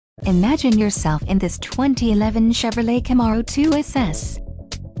Imagine yourself in this 2011 Chevrolet Camaro 2SS.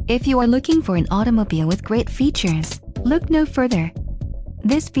 If you are looking for an automobile with great features, look no further.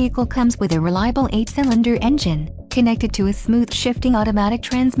 This vehicle comes with a reliable 8-cylinder engine, connected to a smooth shifting automatic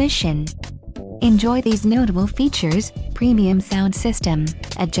transmission. Enjoy these notable features: premium sound system,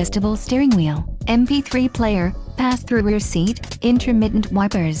 adjustable steering wheel, MP3 player, pass-through rear seat, intermittent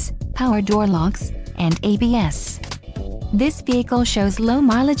wipers, power door locks, and ABS. This vehicle shows low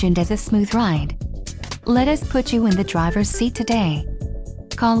mileage and has a smooth ride. Let us put you in the driver's seat today.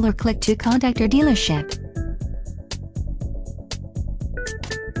 Call or click to contact our dealership.